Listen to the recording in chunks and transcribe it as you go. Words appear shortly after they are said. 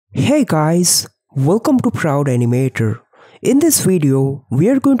Hey guys, welcome to Proud Animator. In this video, we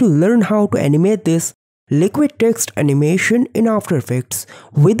are going to learn how to animate this liquid text animation in After Effects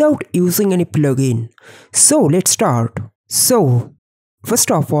without using any plugin. So let's start. So first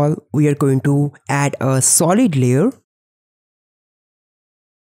of all, we are going to add a solid layer.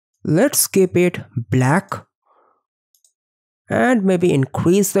 Let's keep it black and maybe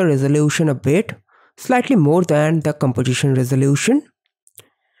increase the resolution a bit, slightly more than the composition resolution.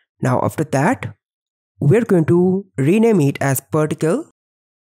 Now after that, we're going to rename it as particle.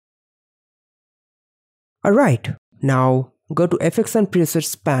 Alright, now go to Effects and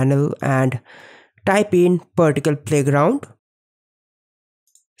Presets panel and type in particle playground.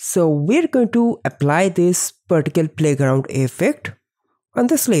 So we're going to apply this particle playground effect on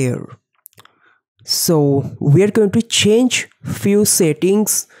this layer. So we're going to change few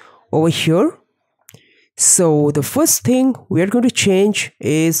settings over here. So the first thing we're going to change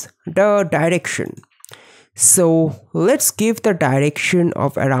is the direction. So let's give the direction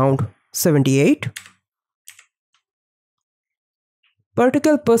of around 78.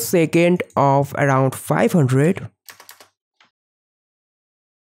 Particle per second of around 500.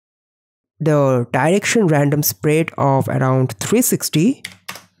 The direction random spread of around 360.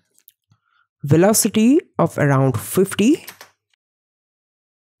 Velocity of around 50.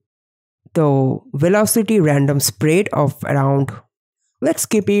 The velocity random spread of around, let's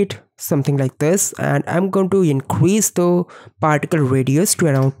keep it something like this, and I'm going to increase the particle radius to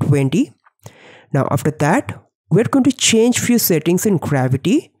around 20. Now after that, we're going to change few settings in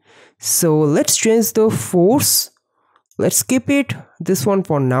gravity. So let's change the force. Let's keep it this one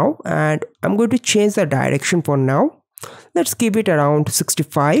for now, and I'm going to change the direction for now. Let's keep it around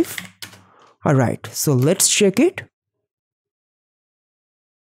 65. Alright, so let's check it.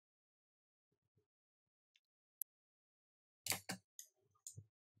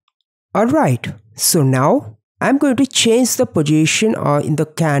 Alright, so now I'm going to change the position in the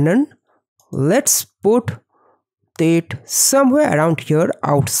cannon. Let's put it somewhere around here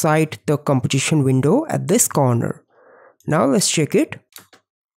outside the composition window at this corner. Now let's check it.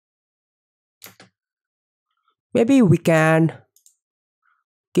 Maybe we can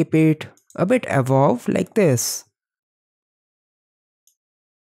keep it a bit above like this.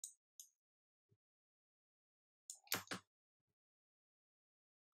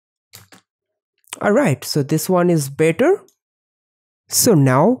 Alright, so this one is better. So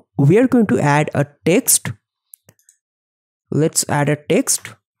now we are going to add a text. Let's add a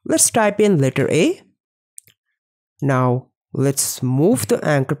text. Let's type in letter A. Now let's move the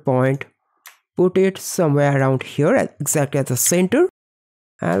anchor point, put it somewhere around here exactly at the center,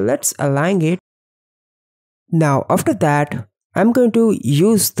 and let's align it. Now after that, I'm going to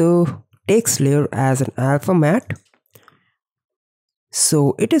use the text layer as an alpha matte.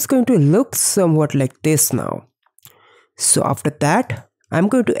 So it is going to look somewhat like this now. So after that, I'm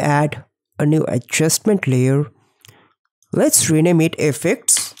going to add a new adjustment layer. Let's rename it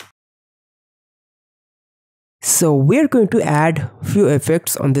effects. So we're going to add few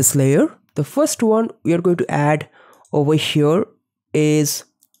effects on this layer. The first one we are going to add over here is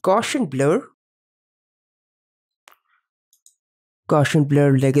Gaussian blur. Gaussian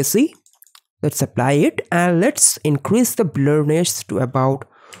blur legacy. Let's apply it and let's increase the blurriness to about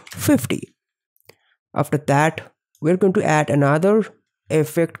 50. After that, we're going to add another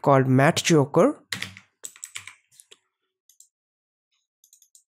effect called matte joker.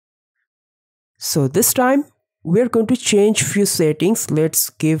 So this time we're going to change few settings.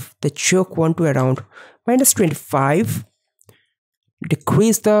 Let's give the choke one to around -25.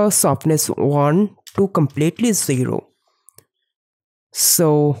 Decrease the softness 1 to completely 0.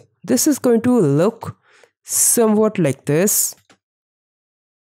 So this is going to look somewhat like this.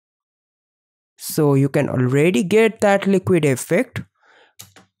 So you can already get that liquid effect.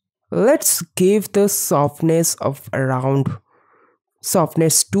 Let's give the softness 2 of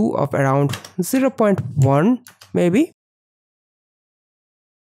around 0.1 maybe.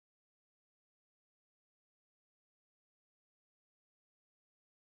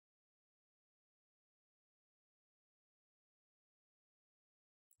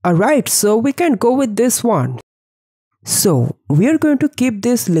 Alright, so we can go with this one. So we are going to keep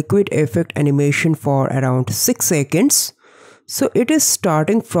this liquid effect animation for around 6 seconds. So it is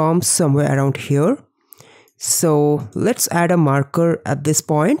starting from somewhere around here. So let's add a marker at this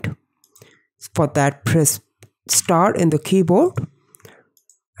point. For that, press start in the keyboard.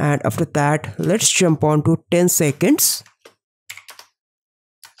 And after that, let's jump on to 10 seconds.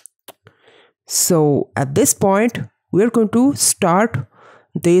 So at this point, we are going to start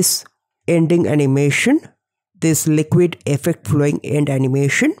this ending animation this liquid effect flowing end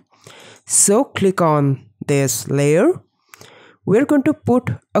animation. So click on this layer. We're going to put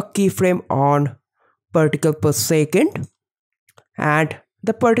a keyframe on particle per second and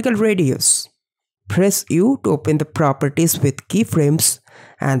the particle radius. Press U to open the properties with keyframes,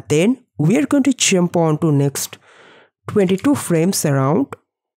 and then we are going to jump on to next 22 frames around,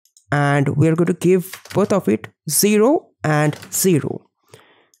 and we are going to give both of it 0 and 0.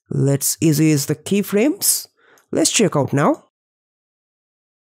 Let's use the keyframes. Let's check out now.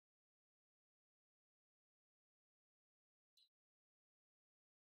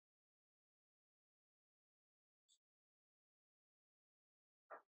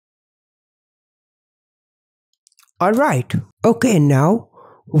 Alright, okay, now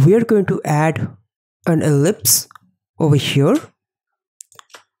we are going to add an ellipse over here.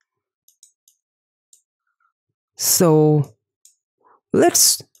 So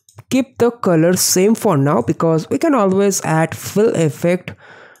let's keep the color same for now, because we can always add fill effect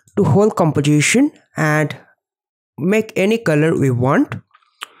to whole composition and make any color we want.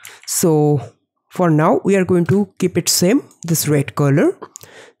 So for now we are going to keep it same, this red color.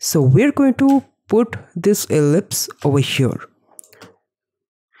 So we are going to put this ellipse over here.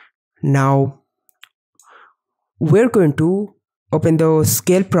 Now we're going to open the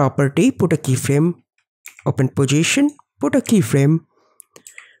scale property, put a keyframe, open position, put a keyframe.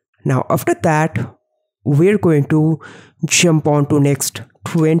 Now after that we're going to jump on to next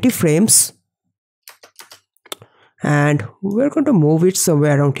 20 frames, and we're going to move it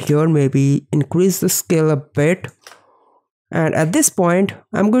somewhere around here, maybe increase the scale a bit, and at this point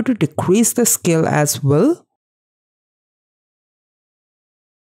I'm going to decrease the scale as well.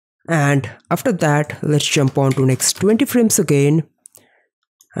 And after that let's jump on to next 20 frames again,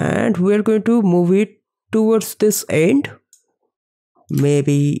 and we're going to move it towards this end,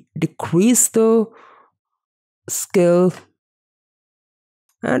 maybe decrease the scale,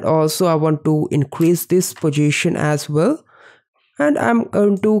 and also I want to increase this position as well, and I'm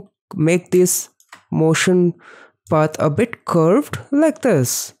going to make this motion path a bit curved like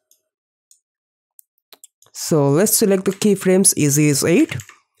this. So let's select the keyframes, easy as 8.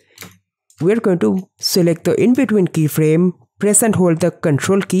 We're going to select the in between keyframe, press and hold the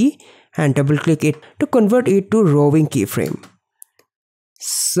control key and double click it to convert it to roving keyframe.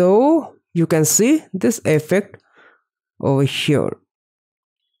 So you can see this effect over here.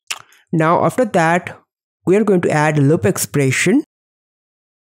 Now after that we are going to add loop expression.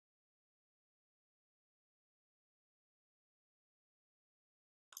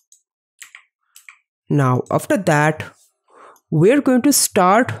 Now after that we are going to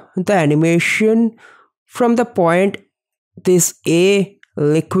start the animation from the point this A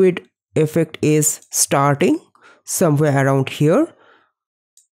liquid effect is starting, somewhere around here.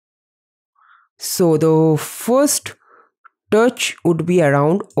 So the first touch would be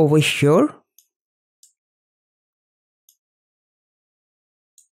around over here.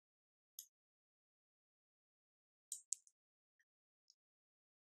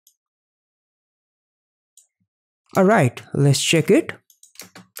 Alright, let's check it.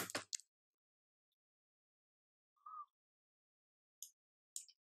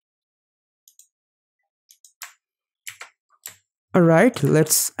 Alright,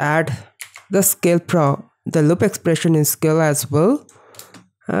 let's add the scale the loop expression in scale as well,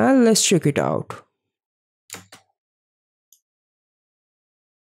 and let's check it out.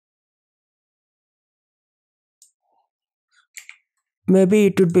 Maybe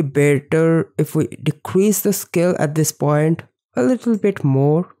it would be better if we decrease the scale at this point a little bit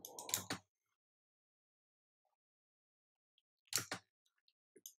more.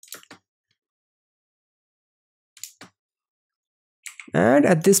 And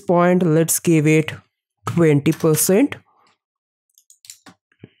at this point let's give it 20%.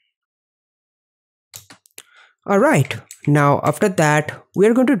 Alright, now after that we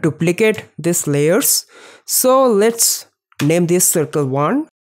are going to duplicate these layers. So let's name this circle 1.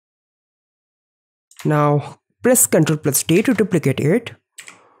 Now press Ctrl+D to duplicate it,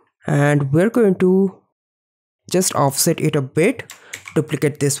 and we're going to just offset it a bit,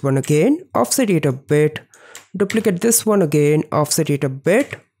 duplicate this one again, offset it a bit, duplicate this one again, offset it a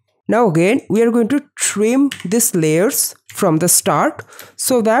bit. Now again we are going to trim these layers from the start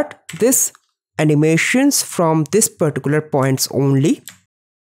so that this animations from this particular points only.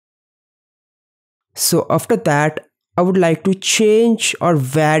 So after that I would like to change or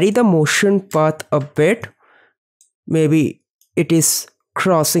vary the motion path a bit. Maybe it is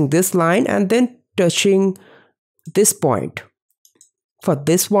crossing this line and then touching this point. For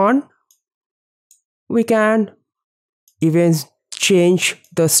this one we can even change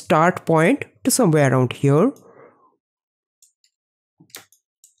the start point to somewhere around here.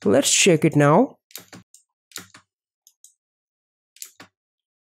 Let's check it now.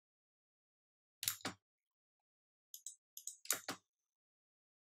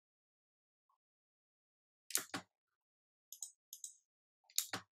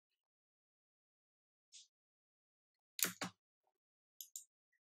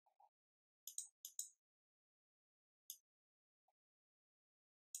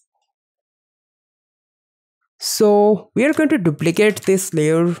 So we are going to duplicate this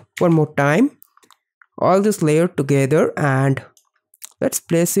layer one more time, all this layer together, and let's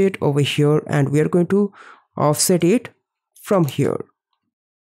place it over here, and we are going to offset it from here.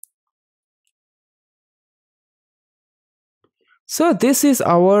 So this is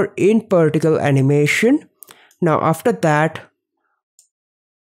our in particle animation. Now after that,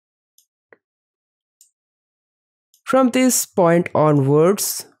 from this point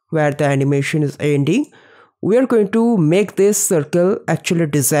onwards where the animation is ending, we are going to make this circle actually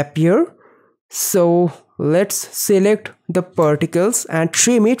disappear. So let's select the particles and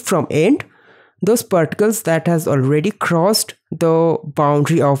trim it from end, those particles that has already crossed the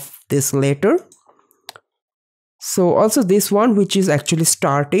boundary of this letter. So also this one which is actually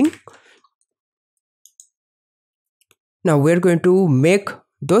starting. Now we're going to make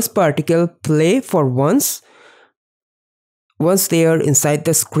those particles play for once they are inside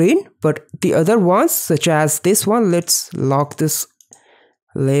the screen, but the other ones such as this one, let's lock this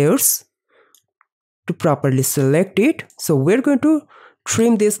layers to properly select it. So we're going to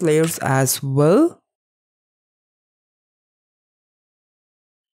trim these layers as well.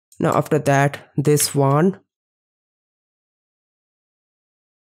 Now after that, this one,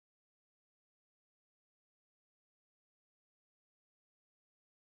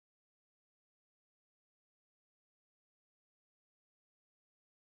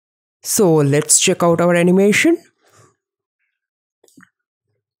 so let's check out our animation.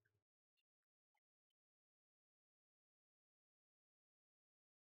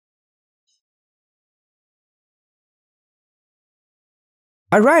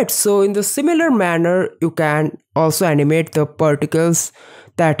 Alright, so in the similar manner, you can also animate the particles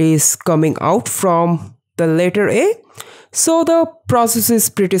that is coming out from the letter A. So the process is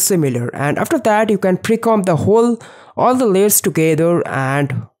pretty similar, and after that you can pre-comp all the layers together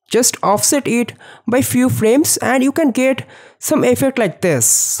and just offset it by few frames, and you can get some effect like this.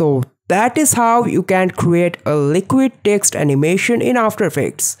 So that is how you can create a liquid text animation in After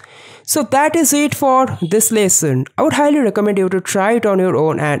Effects. So that is it for this lesson. I would highly recommend you to try it on your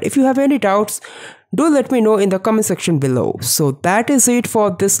own, and if you have any doubts, do let me know in the comment section below. So that is it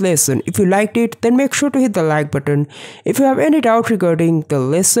for this lesson. If you liked it, then make sure to hit the like button. If you have any doubt regarding the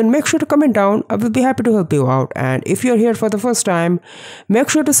lesson, make sure to comment down. I will be happy to help you out. And if you're here for the first time, make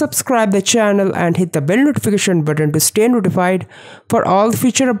sure to subscribe the channel and hit the bell notification button to stay notified for all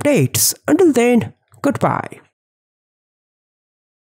future updates. Until then, goodbye.